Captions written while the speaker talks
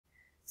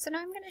So now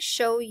I'm going to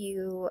show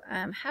you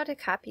how to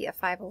copy a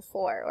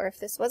 504, or if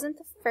this wasn't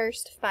the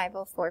first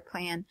 504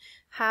 plan,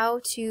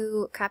 how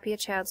to copy a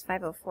child's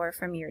 504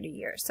 from year to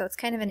year. So it's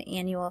kind of an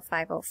annual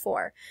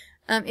 504.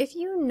 If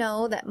you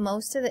know that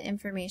most of the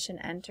information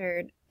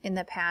entered in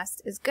the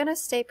past is going to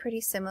stay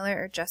pretty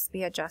similar or just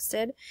be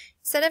adjusted,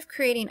 instead of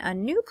creating a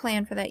new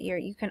plan for that year,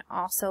 you can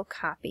also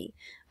copy.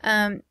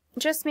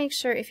 Just make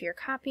sure if you're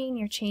copying,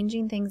 you're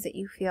changing things that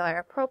you feel are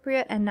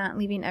appropriate and not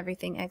leaving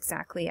everything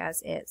exactly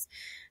as is.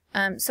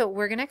 So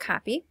we're going to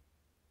copy,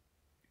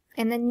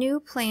 and the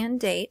new plan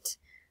date,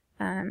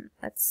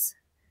 let's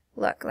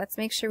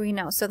make sure we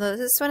know. So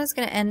this one is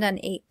going to end on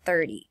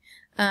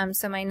 8/30.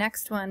 So my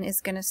next one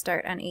is going to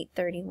start on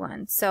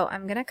 8/31. So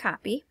I'm going to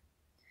copy,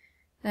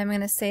 and I'm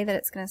going to say that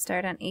it's going to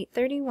start on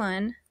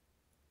 8/31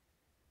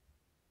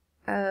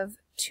 of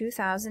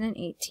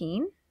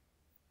 2018,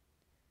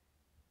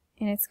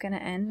 and it's going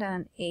to end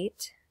on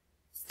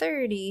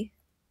 8/30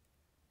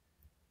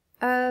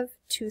 of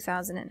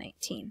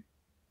 2019.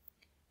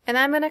 And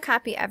I'm going to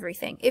copy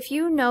everything. If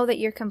you know that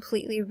you're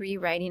completely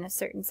rewriting a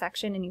certain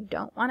section and you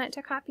don't want it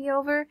to copy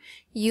over,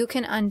 you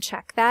can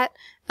uncheck that.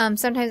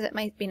 Sometimes it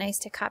might be nice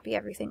to copy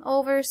everything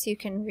over so you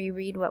can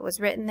reread what was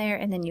written there,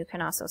 and then you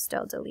can also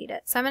still delete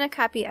it. So I'm going to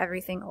copy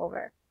everything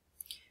over.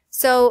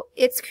 So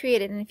it's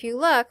created, and if you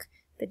look,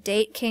 the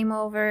date came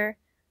over.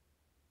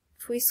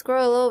 If we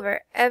scroll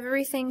over,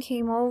 everything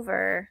came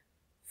over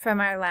from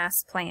our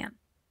last plan.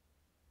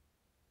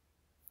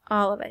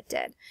 All of it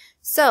did.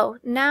 So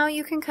now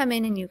you can come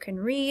in and you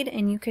can read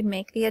and you can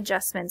make the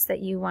adjustments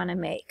that you want to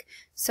make.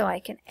 So I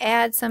can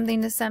add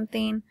something to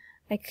something,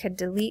 I could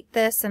delete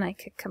this, and I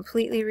could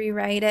completely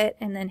rewrite it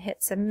and then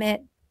hit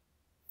submit.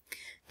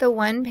 The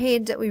one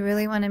page that we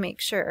really want to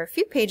make sure, or a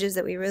few pages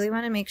that we really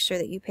want to make sure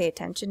that you pay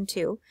attention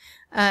to,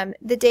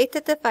 the date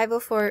that the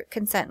 504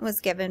 consent was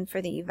given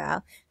for the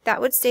eval,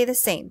 that would stay the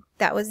same.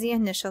 That was the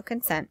initial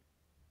consent.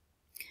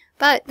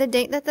 But the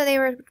date that they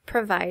were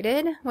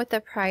provided with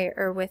the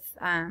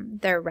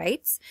their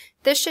rights,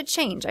 this should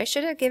change. I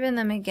should have given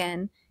them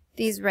again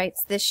these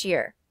rights this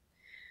year.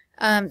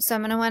 So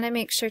I'm going to want to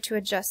make sure to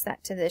adjust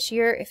that to this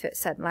year if it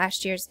said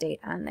last year's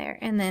date on there,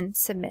 and then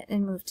submit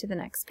and move to the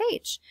next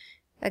page.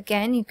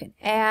 Again, you can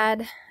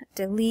add,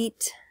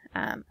 delete,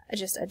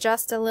 just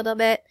adjust a little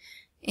bit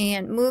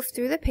and move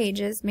through the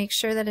pages. Make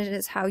sure that it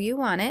is how you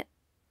want it.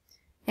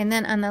 And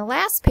then on the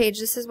last page,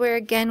 this is where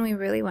again we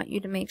really want you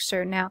to make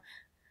sure. Now,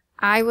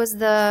 I was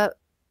the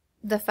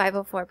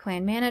 504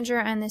 plan manager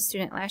on this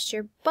student last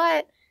year,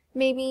 but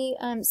maybe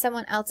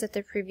someone else at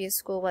the previous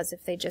school was,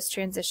 if they just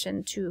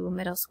transitioned to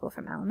middle school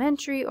from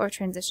elementary or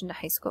transitioned to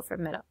high school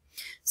from middle.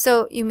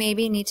 So you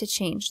maybe need to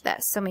change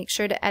this. So make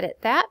sure to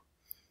edit that.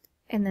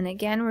 And then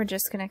again, we're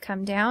just going to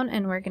come down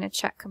and we're going to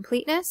check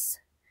completeness.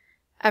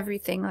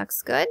 Everything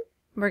looks good.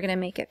 We're going to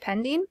make it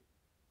pending.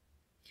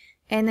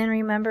 And then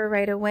remember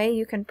right away,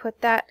 you can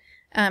put that.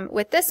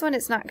 With this one,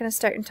 it's not going to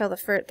start until the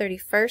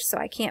 31st, so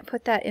I can't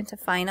put that into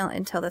final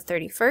until the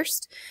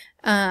 31st.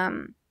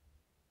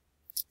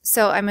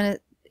 So I'm going to,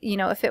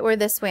 if it were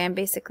this way, I'm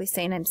basically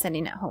saying I'm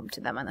sending it home to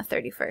them on the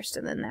 31st,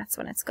 and then that's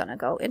when it's going to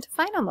go into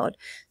final mode.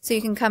 So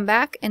you can come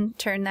back and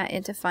turn that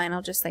into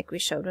final just like we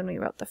showed when we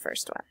wrote the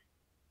first one.